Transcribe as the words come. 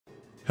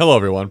Hello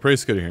everyone,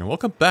 PraseScooter here, and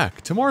welcome back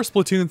to more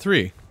Splatoon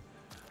 3.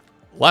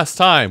 Last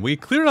time, we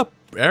cleared up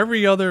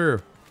every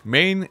other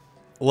main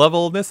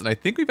level of this, and I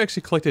think we've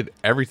actually collected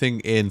everything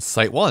in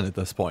Site 1 at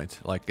this point.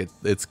 Like,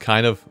 it's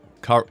kind of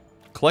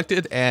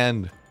collected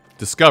and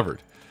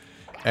discovered.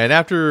 And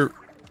after,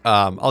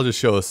 I'll just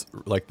show us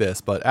like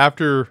this, but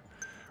after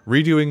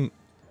redoing,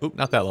 oop,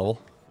 not that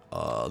level,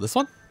 this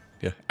one?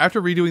 Yeah,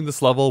 after redoing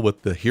this level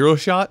with the hero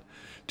shot,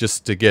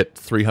 just to get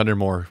 300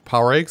 more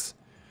power eggs,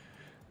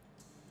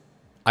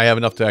 I have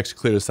enough to actually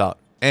clear this out.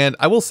 And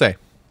I will say,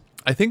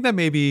 I think that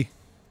maybe...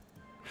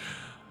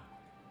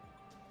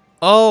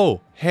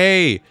 Oh,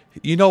 hey,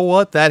 you know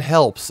what? That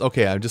helps.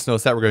 Okay, I just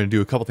noticed that we're going to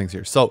do a couple things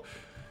here. So,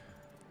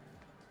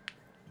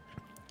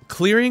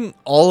 clearing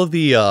all of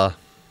the,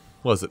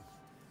 what is it?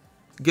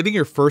 Getting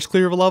your first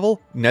clear of a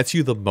level nets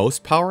you the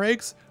most power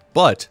eggs.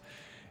 But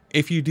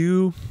if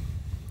you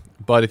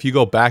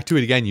go back to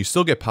it again, you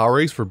still get power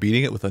eggs for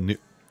beating it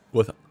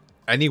with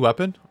any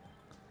weapon.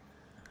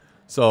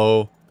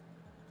 So...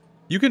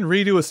 you can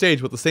redo a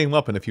stage with the same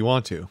weapon if you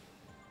want to,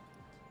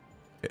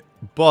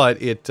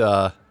 but it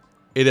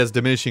has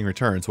diminishing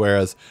returns.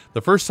 Whereas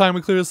the first time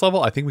we cleared this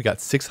level, I think we got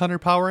 600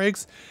 power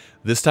eggs.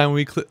 This time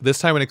when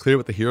I cleared it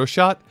with the hero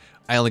shot,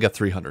 I only got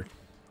 300.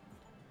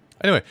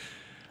 Anyway,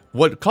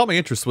 what caught my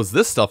interest was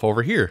this stuff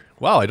over here.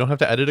 Wow, I don't have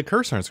to edit a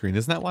cursor on screen.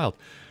 Isn't that wild?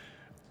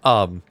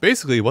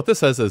 Basically, what this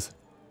says is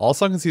all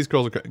sunken sea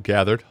scrolls are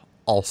gathered,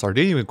 all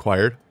sardinium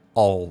acquired,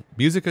 all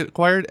music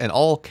acquired, and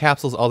all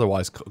capsules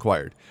otherwise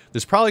acquired.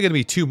 There's probably going to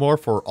be 2 more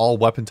for all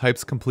weapon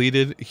types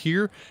completed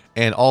here,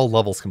 and all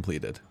levels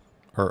completed.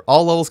 Or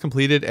all levels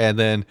completed, and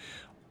then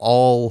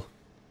all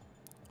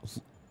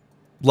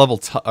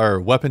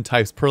weapon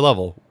types per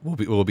level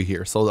will be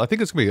here. So I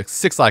think it's going to be like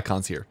 6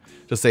 icons here.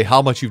 Just say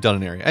how much you've done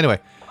in an area. Anyway,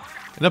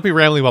 enough be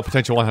rambling about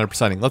potential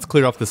 100%ing. Let's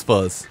clear off this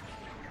fuzz.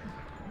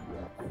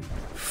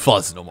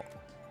 Fuzz no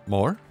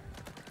more.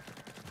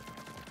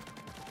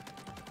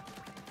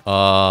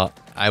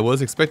 I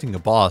was expecting a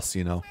boss,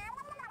 you know.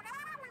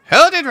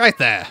 Hold it right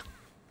there!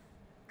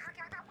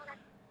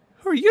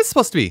 Who are you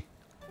supposed to be?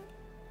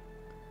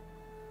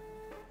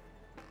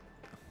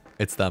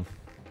 It's them.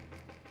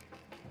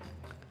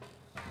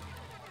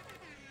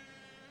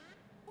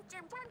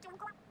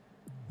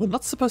 We're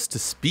not supposed to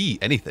spee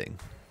anything.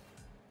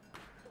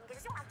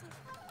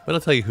 But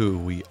I'll tell you who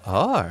we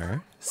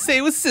are. Say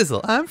with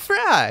Sizzle, I'm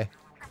Fry.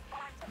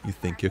 You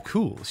think you're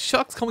cool.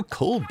 Sharks call me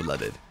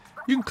cold-blooded.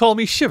 You can call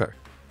me Shiver.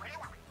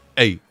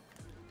 Hey.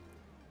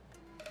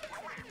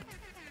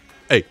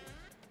 Hey.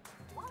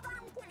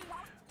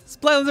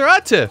 Splatoons are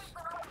active.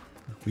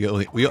 We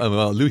only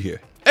loot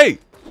here. Hey.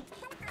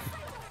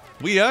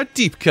 We are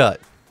deep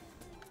cut.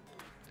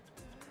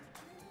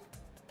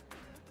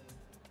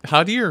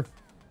 How do your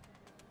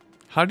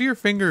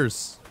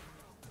fingers?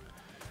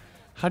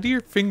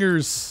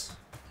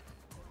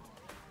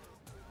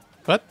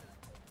 What?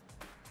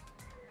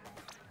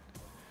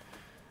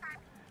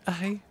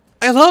 I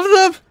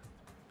love them.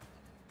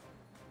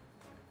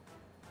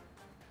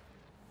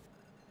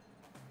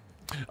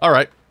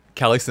 Alright,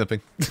 Callie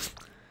snipping.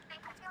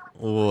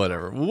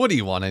 Whatever. What do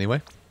you want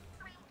anyway?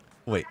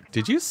 Wait,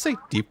 did you say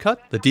deep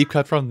cut? The deep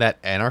cut from that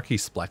Anarchy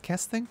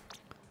Splatcast thing?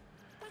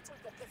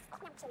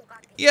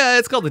 Yeah,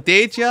 it's called the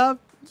day job.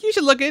 You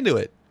should look into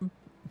it.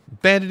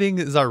 Banditing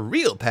is our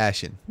real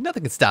passion.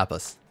 Nothing can stop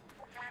us.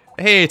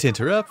 Hey, to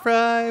interrupt,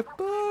 Fry.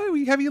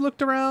 Boy, have you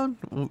looked around?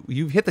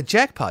 You've hit the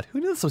jackpot.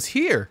 Who knew this was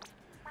here?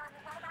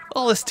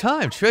 All this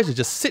time, treasure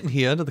just sitting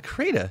here under the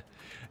crater.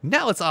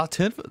 Now it's our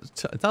turn for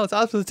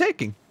the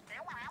taking.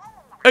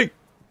 Hey!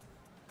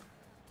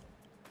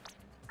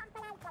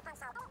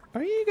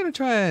 Are you gonna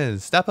try and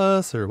stop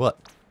us or what?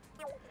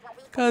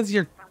 Cause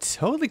you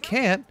totally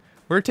can't.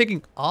 We're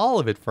taking all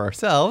of it for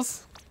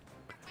ourselves.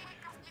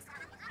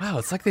 Wow,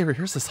 it's like they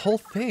rehearsed this whole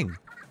thing.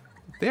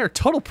 They are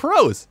total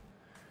pros.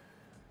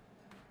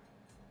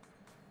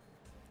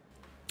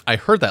 I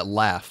heard that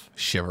laugh,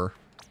 Shiver.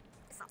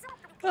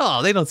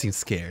 Oh, they don't seem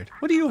scared.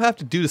 What do you have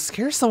to do to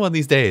scare someone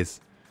these days?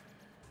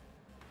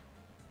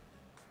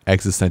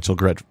 Existential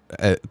dread,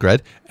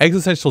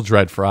 existential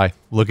dread, Fry.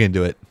 Look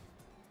into it.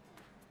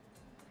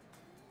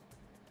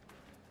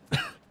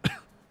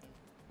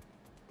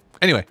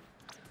 Anyway.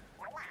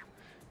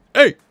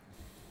 Hey!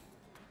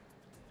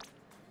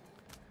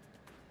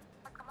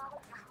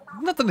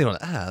 Not that anyone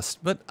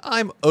asked, but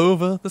I'm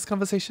over this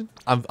conversation.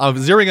 I'm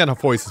zeroing in on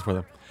voices for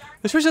them.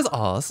 The treasure's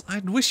ours.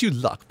 I'd wish you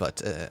luck,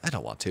 but I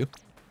don't want to.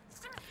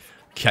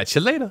 Catch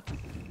you later.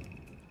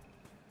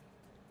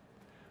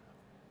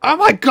 Oh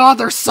my god,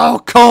 they're so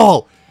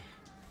cool!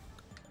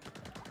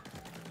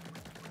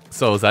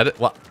 So is that it?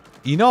 Well,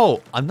 you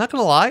know, I'm not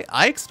gonna lie.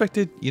 I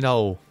expected, you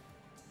know...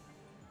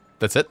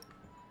 That's it.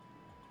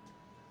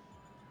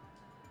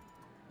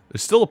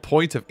 There's still a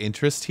point of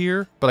interest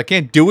here, but I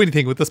can't do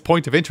anything with this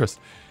point of interest.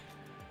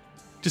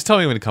 Just tell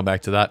me when to come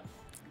back to that.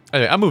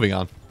 Anyway, I'm moving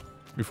on.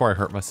 Before I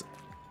hurt myself.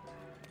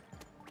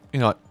 You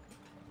know what?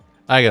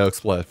 I gotta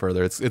explore it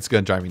further. It's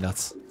gonna drive me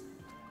nuts.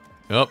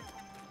 Yep.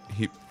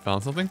 He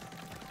found something?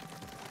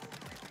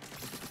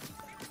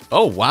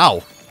 Oh,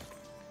 wow.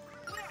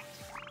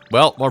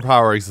 Well, more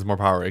power eggs is more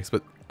power eggs,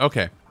 but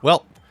okay.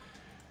 Well,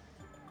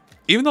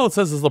 even though it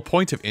says this is a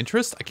point of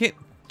interest, I can't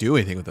do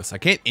anything with this. I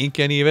can't ink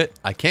any of it.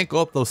 I can't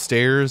go up those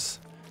stairs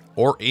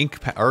or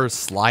or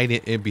slide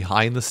it in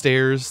behind the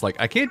stairs. Like,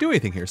 I can't do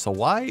anything here. So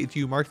why do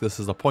you mark this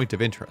as a point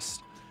of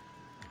interest?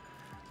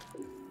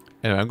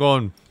 Anyway, I'm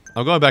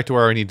going back to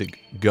where I need to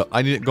go.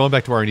 Going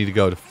back to where I need to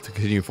go to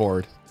continue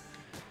forward.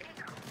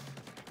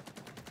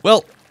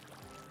 Well,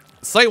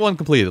 Site 1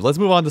 completed. Let's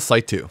move on to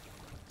Site 2.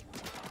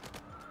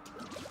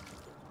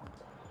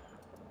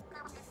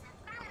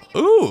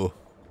 Ooh!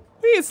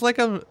 Hey, it's like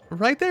I'm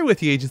right there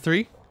with you, Agent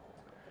 3.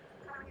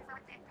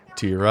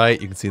 To your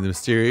right, you can see the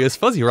mysterious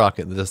fuzzy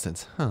rocket in the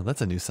distance. Huh,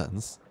 that's a new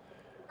sentence.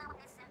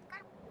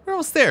 We're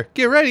almost there.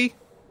 Get ready!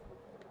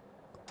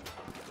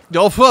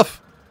 Oh,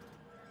 woof!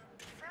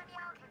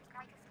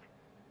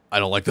 I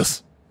don't like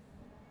this.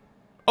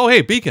 Oh,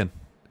 hey, beacon.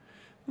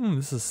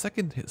 This is a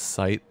second hit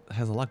site. It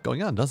has a lot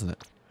going on, doesn't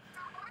it?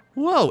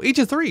 Whoa,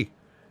 Agent 3.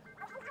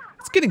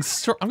 It's getting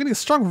strong. I'm getting a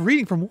strong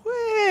reading from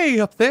way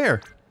up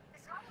there.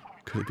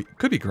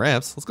 Could be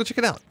Gramps. Let's go check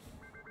it out.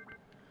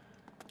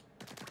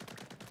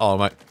 Oh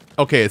my.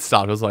 Okay, it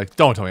stopped. I was like,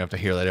 don't tell me I have to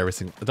hear that every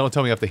single. Don't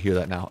tell me I have to hear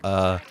that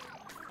now.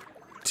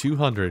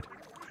 200.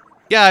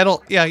 Yeah, I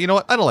don't. Yeah, you know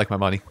what? I don't like my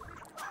money.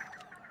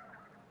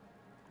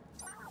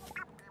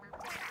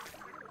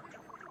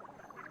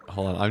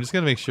 Hold on. I'm just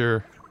gonna make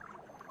sure.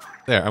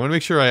 There. I'm gonna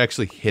make sure I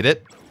actually hit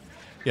it.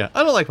 Yeah,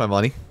 I don't like my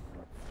money.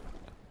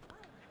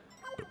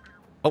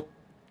 Oh.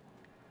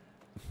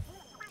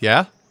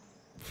 Yeah.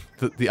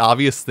 The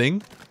obvious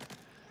thing.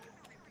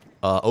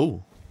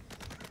 Oh.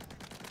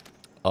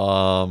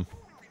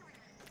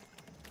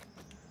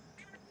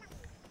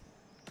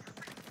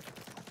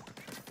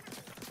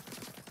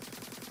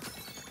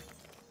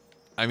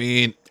 I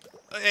mean,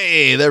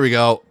 hey, there we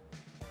go.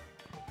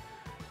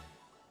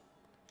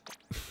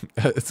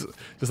 It's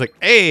just like,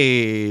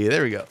 hey,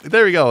 there we go.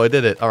 There we go. I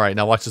did it. All right,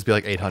 now watch this be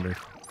like 800.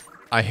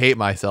 I hate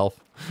myself.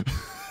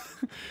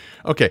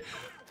 Okay.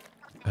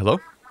 Hello?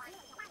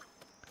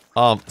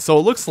 So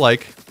it looks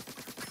like...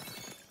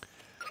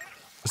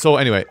 So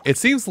anyway, it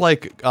seems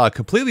like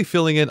completely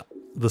filling in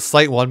the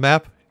Site 1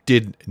 map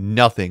did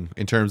nothing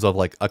in terms of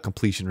like a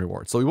completion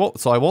reward. So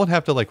I won't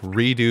have to like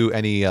redo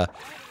any of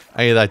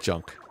that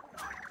junk.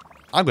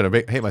 I'm gonna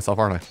hate myself,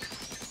 aren't I?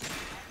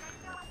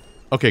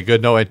 Okay,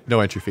 good. No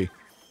entry fee.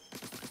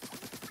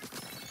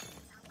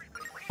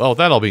 Well, with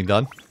that all being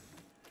done.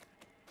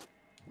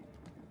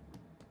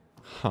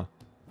 Huh.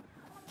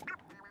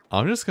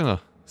 I'm just gonna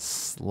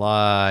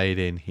slide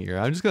in here.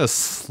 I'm just gonna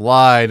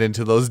slide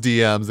into those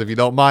DMs if you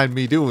don't mind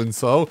me doing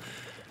so.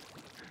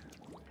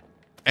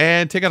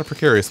 And take out a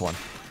precarious one.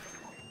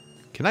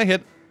 Can I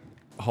hit...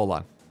 Hold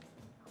on.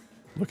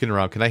 Looking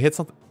around. Can I hit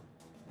something?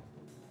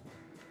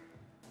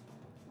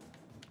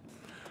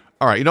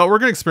 Alright, you know what? We're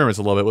gonna experiment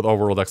a little bit with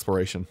overworld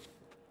exploration.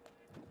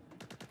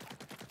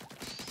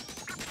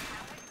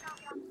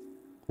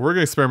 We're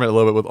gonna experiment a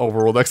little bit with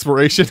overworld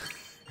exploration.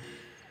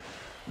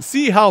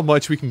 See how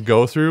much we can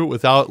go through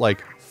without,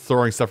 like,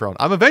 throwing stuff around.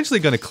 I'm eventually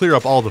gonna clear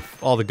up all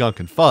the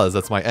gunk and fuzz.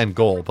 That's my end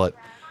goal, but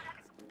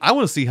I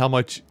want to see how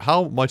much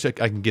I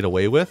can get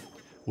away with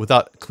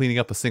without cleaning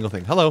up a single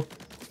thing. Hello.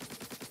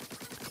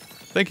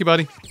 Thank you,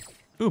 buddy.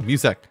 Ooh,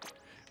 music.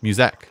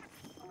 Music.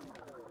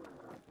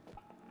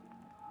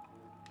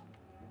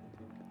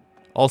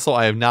 Also,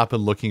 I have not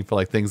been looking for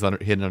like things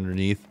hidden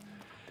underneath.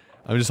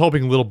 I'm just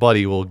hoping little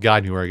buddy will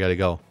guide me where I gotta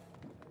go.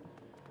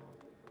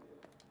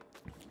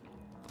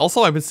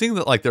 Also, I've been seeing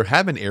that like there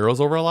have been arrows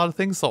over a lot of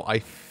things, so I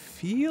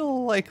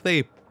feel like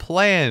they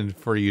planned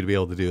for you to be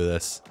able to do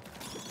this.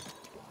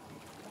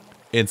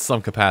 In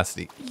some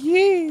capacity.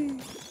 Yeah.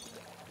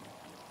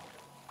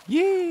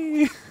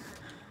 Yeah.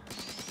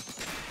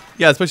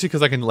 Yeah, especially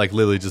because I can like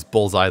literally just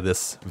bullseye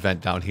this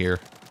vent down here.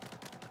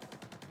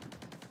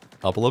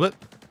 Up a little bit.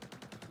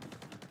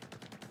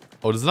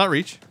 Oh, does it not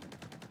reach?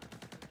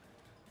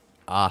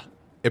 Ah.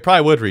 It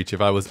probably would reach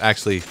if I was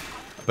actually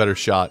a better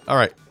shot.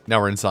 Alright, now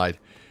we're inside.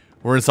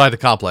 We're inside the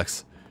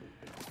complex.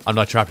 I'm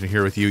not trapped in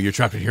here with you, you're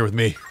trapped in here with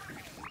me.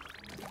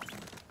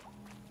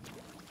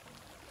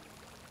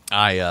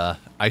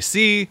 I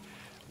see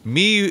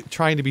me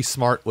trying to be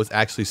smart was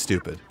actually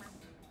stupid.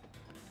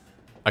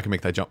 I can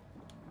make that jump.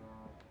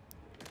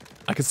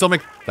 I can still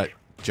make that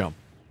jump.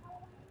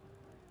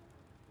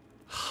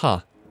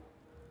 Huh.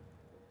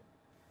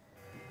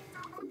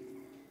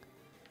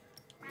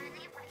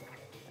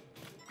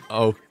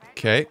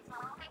 Okay.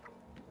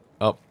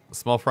 Oh,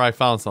 small fry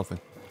found something.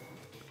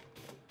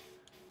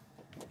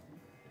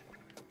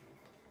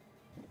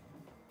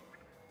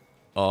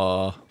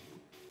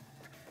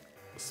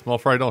 Small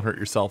fry, don't hurt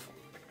yourself.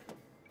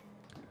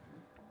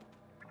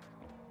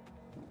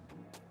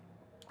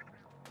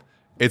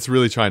 It's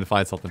really trying to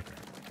find something.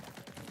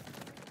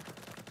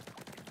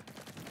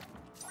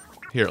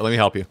 Here, let me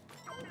help you.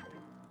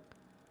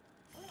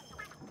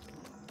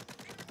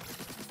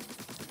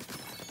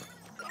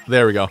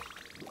 There we go.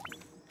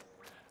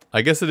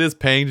 I guess it is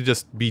paying to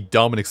just be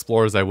dumb and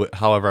explore as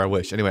however I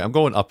wish. Anyway, I'm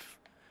going up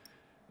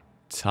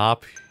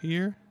top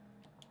here.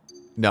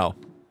 No.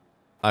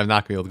 I'm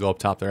not going to be able to go up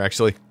top there,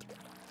 actually.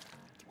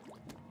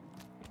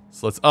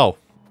 So let's... Oh,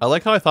 I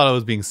like how I thought I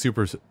was being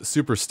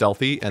super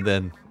stealthy, and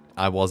then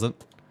I wasn't.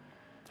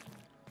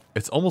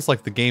 It's almost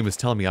like the game is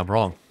telling me I'm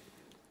wrong.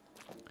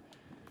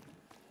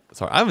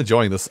 Sorry, I'm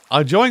enjoying this.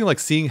 I'm enjoying, like,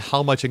 seeing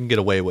how much I can get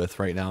away with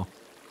right now.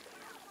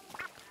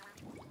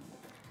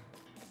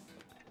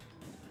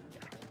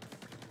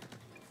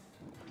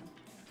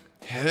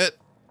 Hit it.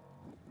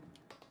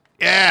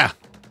 Yeah!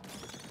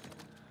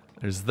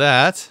 There's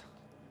that.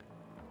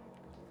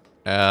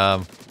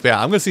 But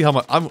yeah, I'm gonna see how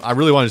much. I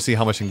really wanted to see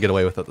how much I can get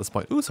away with at this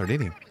point. Ooh,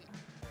 Sardinian.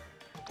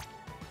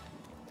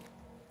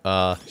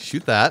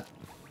 Shoot that.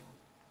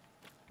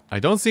 I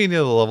don't see any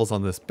of the levels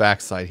on this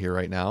backside here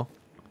right now.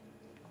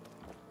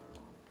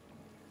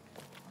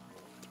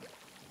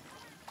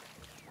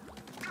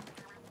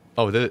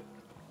 Oh, did it?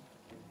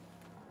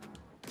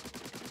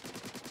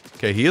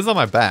 Okay, he is on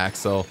my back,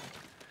 so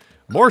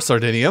more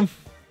Sardinium.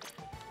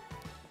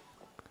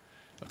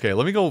 Okay,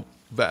 let me go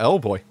back. Oh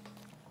boy.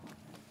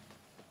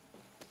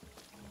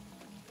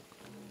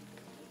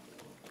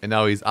 And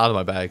now he's out of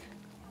my bag.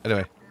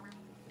 Anyway.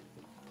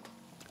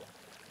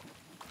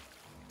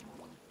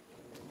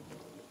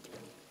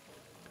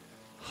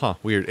 Huh,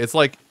 weird. It's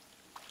like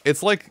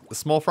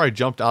Small Fry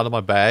jumped out of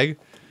my bag.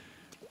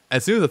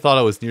 As soon as I thought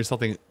I was near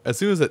something, as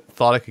soon as it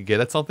thought I could get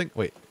at something.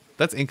 Wait,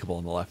 that's inkable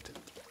on the left.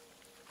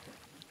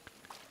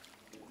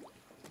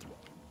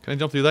 Can I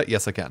jump through that?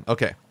 Yes, I can.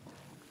 Okay.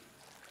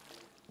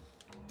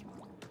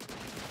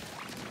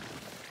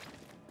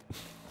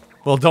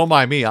 Well, don't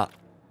mind me.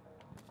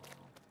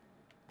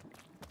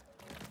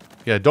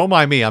 Yeah, don't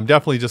mind me. I'm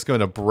definitely just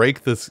going to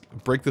break this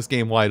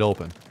game wide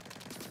open.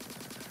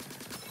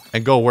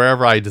 And go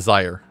wherever I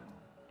desire.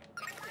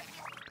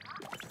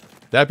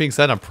 That being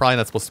said, I'm probably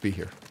not supposed to be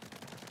here.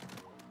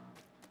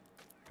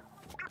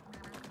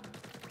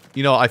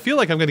 You know, I feel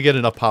like I'm going to get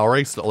enough power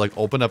eggs to, like,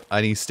 open up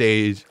any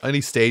stage in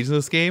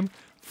this game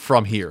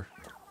from here.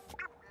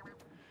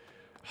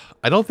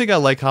 I don't think I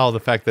like how the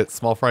fact that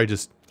Small Fry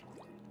just...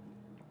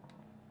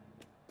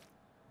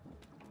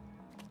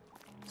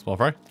 Small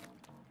Fry?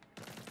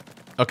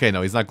 Okay,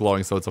 no, he's not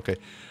glowing, so it's okay.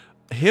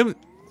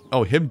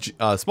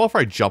 Small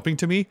Fry jumping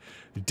to me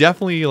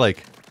definitely,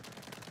 like,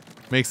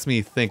 makes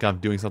me think I'm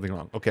doing something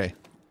wrong. Okay.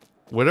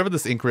 Whatever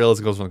this ink rail is,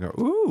 it goes on.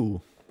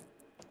 Ooh.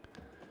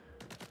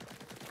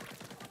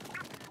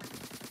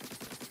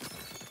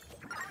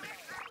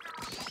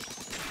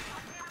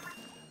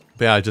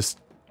 But yeah, just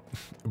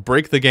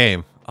break the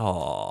game.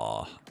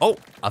 Aww. Oh,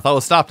 I thought it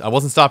was stopped. I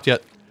wasn't stopped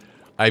yet.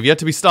 I have yet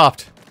to be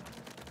stopped.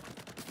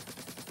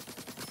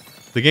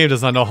 The game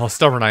does not know how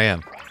stubborn I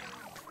am.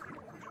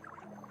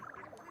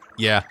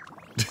 Yeah.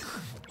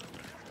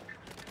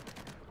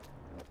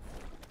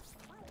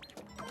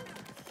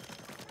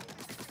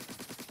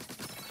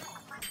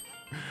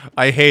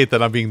 I hate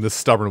that I'm being this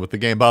stubborn with the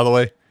game, by the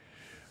way.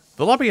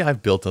 The lobby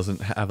I've built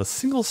doesn't have a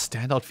single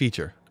standout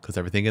feature, because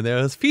everything in there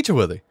is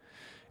feature-worthy.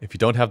 If you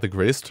don't have the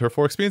greatest Turf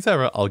War experience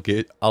ever,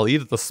 I'll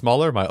eat at the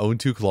smaller of my own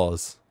two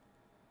claws.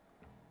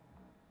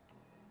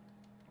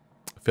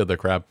 Fiddler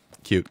crab.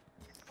 Cute.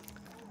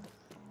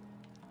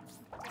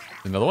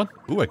 Another one?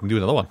 Ooh, I can do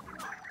another one.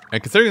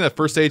 And considering that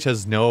first stage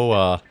has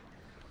no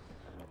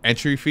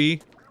entry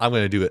fee, I'm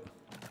going to do it.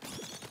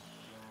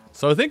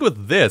 So I think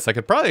with this, I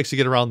could probably actually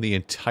get around the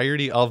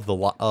entirety of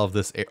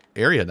this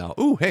area now.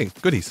 Ooh, hey,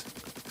 goodies.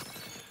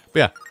 But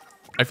yeah,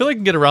 I feel like I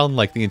can get around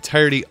like the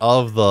entirety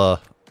of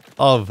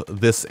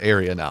this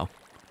area now.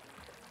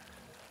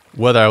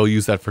 Whether I will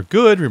use that for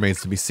good remains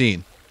to be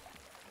seen.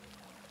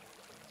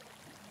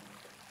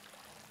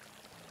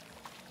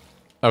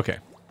 Okay.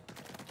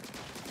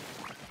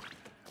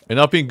 And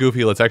not being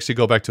goofy, let's actually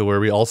go back to where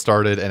we all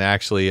started and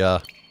actually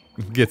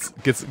get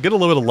a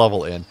little bit of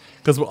level in.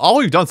 Because all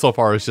we've done so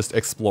far is just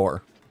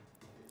explore.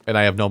 And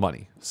I have no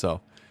money,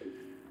 so.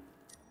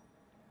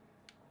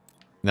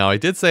 Now, I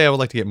did say I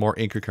would like to get more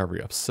ink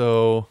recovery up.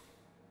 So,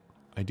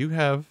 I do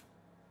have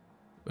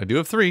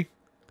 3.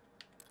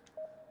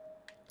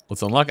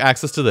 Let's unlock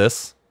access to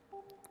this.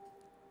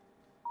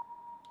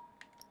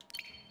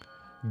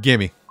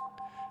 Gimme.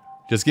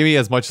 Just give me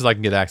as much as I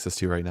can get access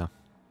to right now.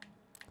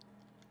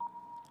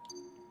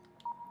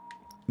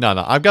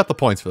 No, I've got the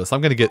points for this.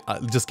 I'm going to get...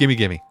 just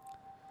gimme.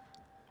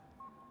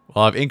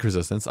 Well, I have ink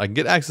resistance. I can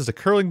get access to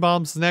curling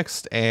bombs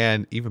next,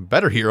 and even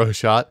better hero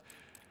shot.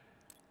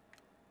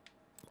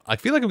 I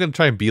feel like I'm going to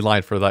try and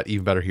beeline for that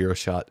even better hero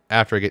shot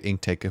after I get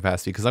ink tank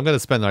capacity, because I'm going to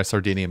spend my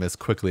Sardinium as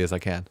quickly as I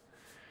can.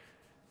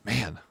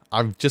 Man,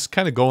 I'm just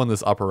kind of going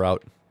this upper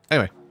route.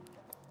 Anyway.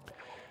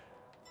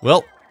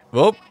 Well,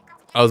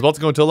 I was about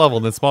to go into a level,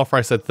 and then Small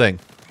Fry said thing.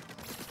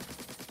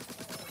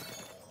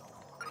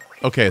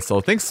 Okay, so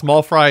I think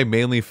Small Fry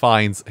mainly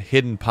finds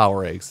hidden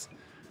power eggs.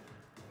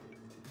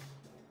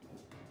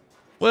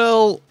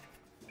 Well,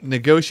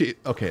 negotiate.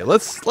 Okay,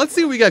 let's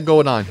see what we got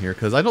going on here,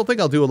 because I don't think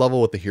I'll do a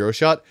level with the hero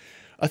shot.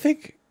 I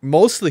think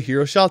most of the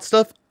hero shot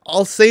stuff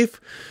I'll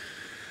save.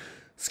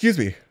 Excuse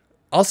me.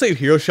 I'll save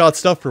hero shot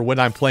stuff for when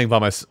I'm playing for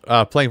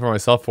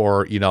myself,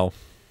 or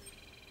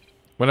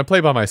When I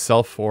play by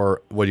myself,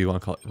 or what do you want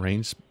to call it?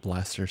 Range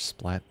blaster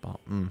splat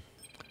bomb.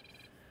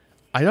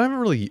 I don't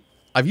really...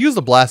 I've used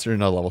a blaster in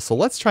another level, so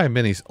let's try a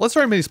mini... Let's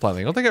try a mini splatling.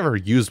 I don't think I've ever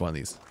used one of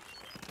these.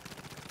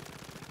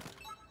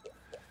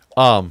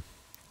 I'll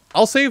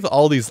save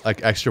all these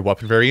like extra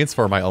weapon variants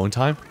for my own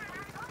time.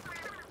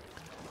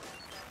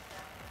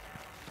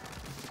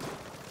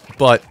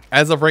 But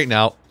as of right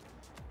now...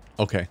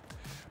 Okay.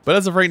 But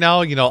as of right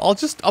now, you know, I'll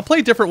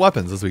play different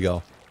weapons as we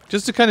go.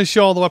 Just to kind of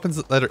show all the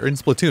weapons that are in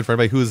Splatoon for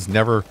anybody who's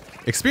never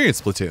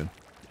experienced Splatoon.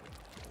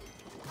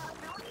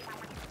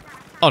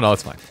 Oh no,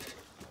 it's fine.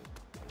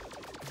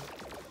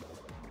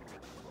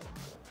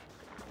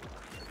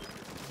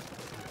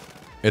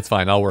 It's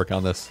fine, I'll work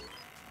on this.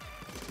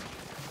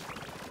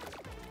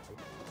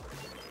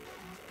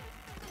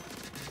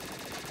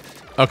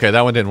 Okay,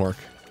 that one didn't work.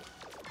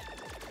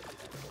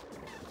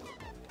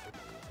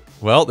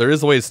 Well, there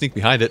is a way to sneak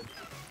behind it.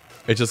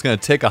 It's just going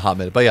to take a hot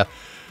minute. But yeah,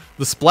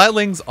 the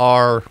Splatlings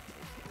are...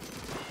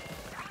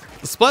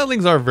 The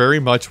Splatlings are very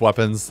much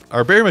weapons,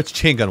 are very much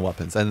chain gun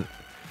weapons. And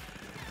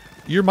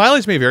your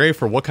mileage may vary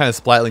for what kind of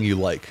Splatling you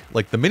like.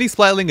 Like, the mini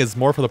Splatling is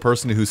more for the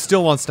person who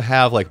still wants to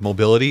have, like,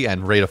 mobility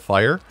and rate of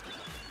fire.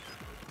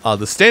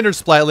 The standard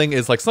Splatling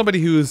is like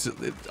somebody who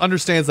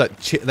understands that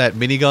that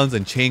miniguns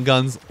and chain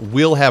guns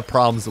will have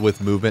problems with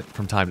movement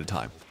from time to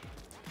time.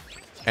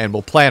 And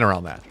will plan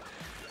around that.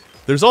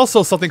 There's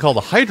also something called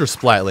the Hydra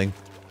Splatling.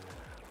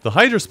 The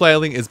Hydra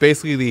Splatling is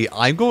basically the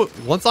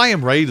once I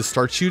am ready to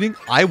start shooting,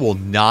 I will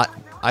not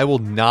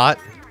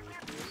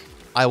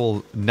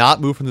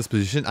move from this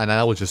position, and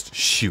I will just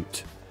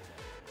shoot.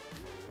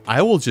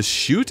 I will just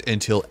shoot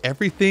until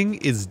everything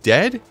is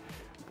dead,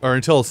 or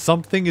until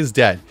something is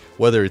dead.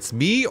 Whether it's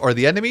me or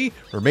the enemy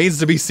remains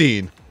to be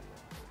seen.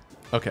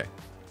 Okay.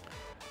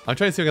 I'm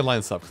trying to see if I can line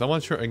this up, because I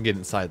want to sure I can get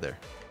inside there.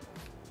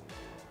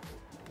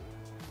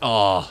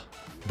 Oh,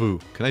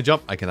 boo. Can I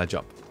jump? I cannot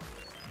jump.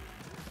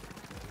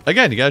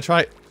 Again, you gotta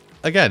try.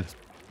 Again,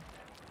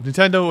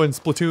 Nintendo and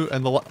Splatoon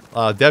and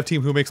the dev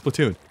team who makes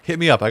Splatoon, hit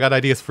me up. I got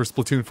ideas for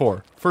Splatoon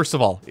 4. First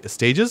of all,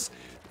 stages,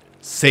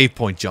 save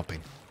point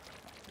jumping.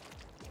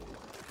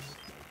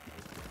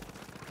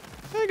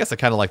 I guess I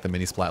kind of like the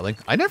mini Splatling.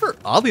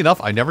 Oddly enough,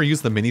 I never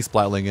used the mini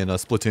Splatling in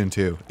Splatoon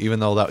 2,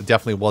 even though that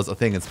definitely was a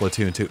thing in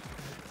Splatoon 2.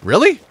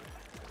 Really?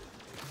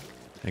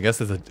 I guess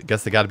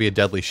they got to be a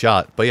deadly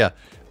shot. But yeah,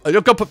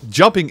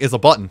 jumping is a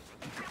button.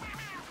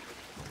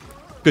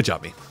 Good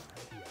job, me.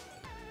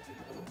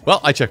 Well,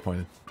 I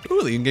checkpointed.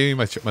 Ooh, you can give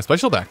me my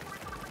special back.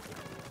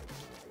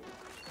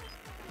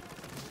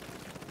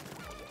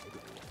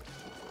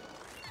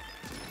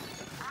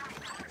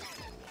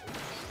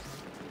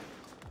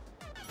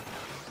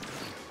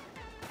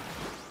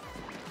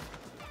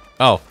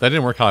 Oh, that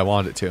didn't work how I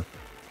wanted it to.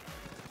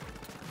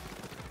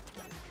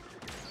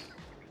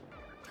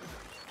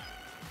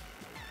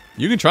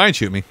 You can try and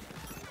shoot me.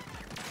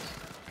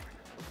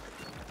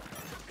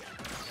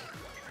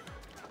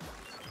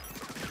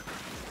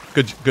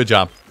 Good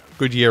job.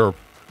 Good year.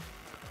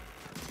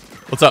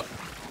 What's up?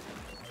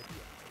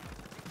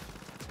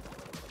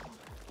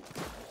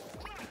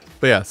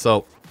 But yeah,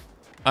 so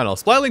I don't know.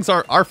 Splatlings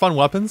are fun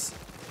weapons.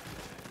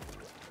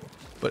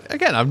 But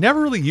again, I've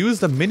never really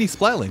used a mini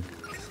Splatling.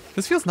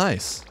 This feels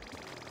nice.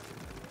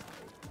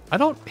 I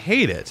don't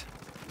hate it,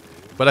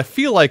 but I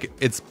feel like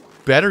it's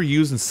better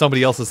used in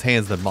somebody else's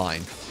hands than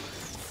mine.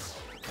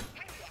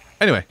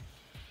 Anyway,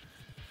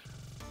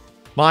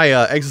 my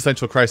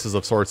existential crisis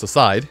of sorts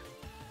aside.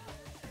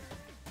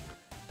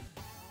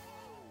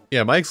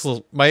 Yeah, my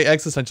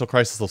existential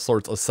crisis of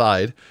sorts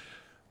aside,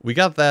 we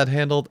got that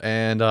handled,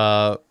 and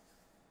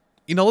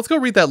you know, let's go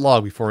read that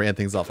log before we end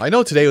things off. I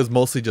know today was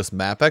mostly just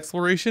map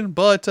exploration,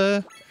 but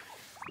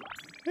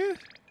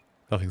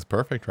nothing's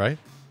perfect, right?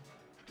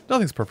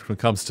 Nothing's perfect when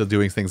it comes to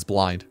doing things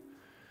blind.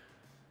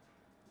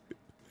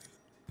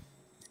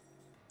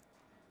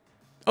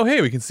 Oh,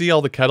 hey, we can see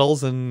all the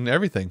kettles and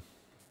everything.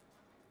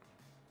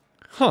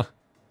 Huh.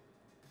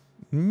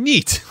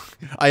 Neat.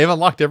 I have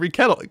unlocked every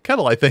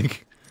kettle, I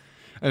think.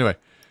 Anyway.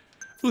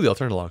 Ooh, the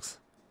Alterna logs.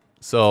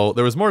 So,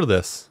 there was more to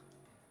this.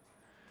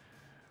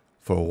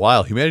 For a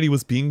while, humanity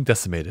was being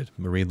decimated.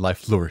 Marine life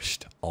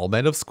flourished. All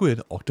manner of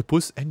squid,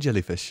 octopus, and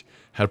jellyfish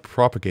had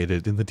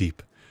propagated in the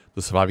deep.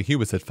 The surviving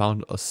humans had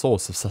found a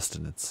source of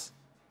sustenance.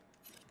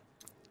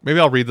 Maybe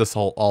I'll read this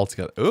all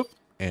together. Oop.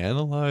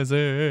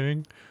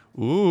 Analyzing.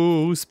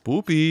 Ooh,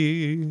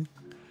 spoopy.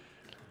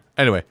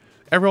 Anyway,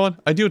 everyone,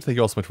 I do want to thank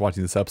you all so much for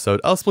watching this episode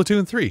of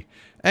Splatoon 3.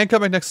 And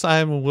come back next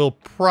time, we'll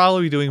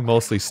probably be doing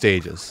mostly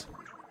stages.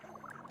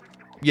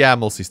 Yeah,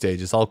 mostly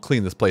stages. I'll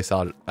clean this place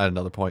out at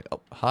another point. Oh,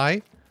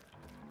 hi.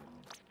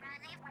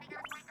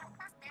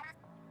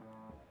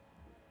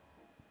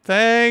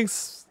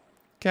 Thanks,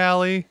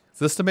 Callie. Is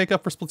this to make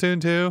up for Splatoon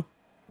 2?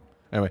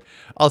 Anyway,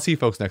 I'll see you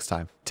folks next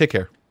time. Take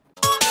care.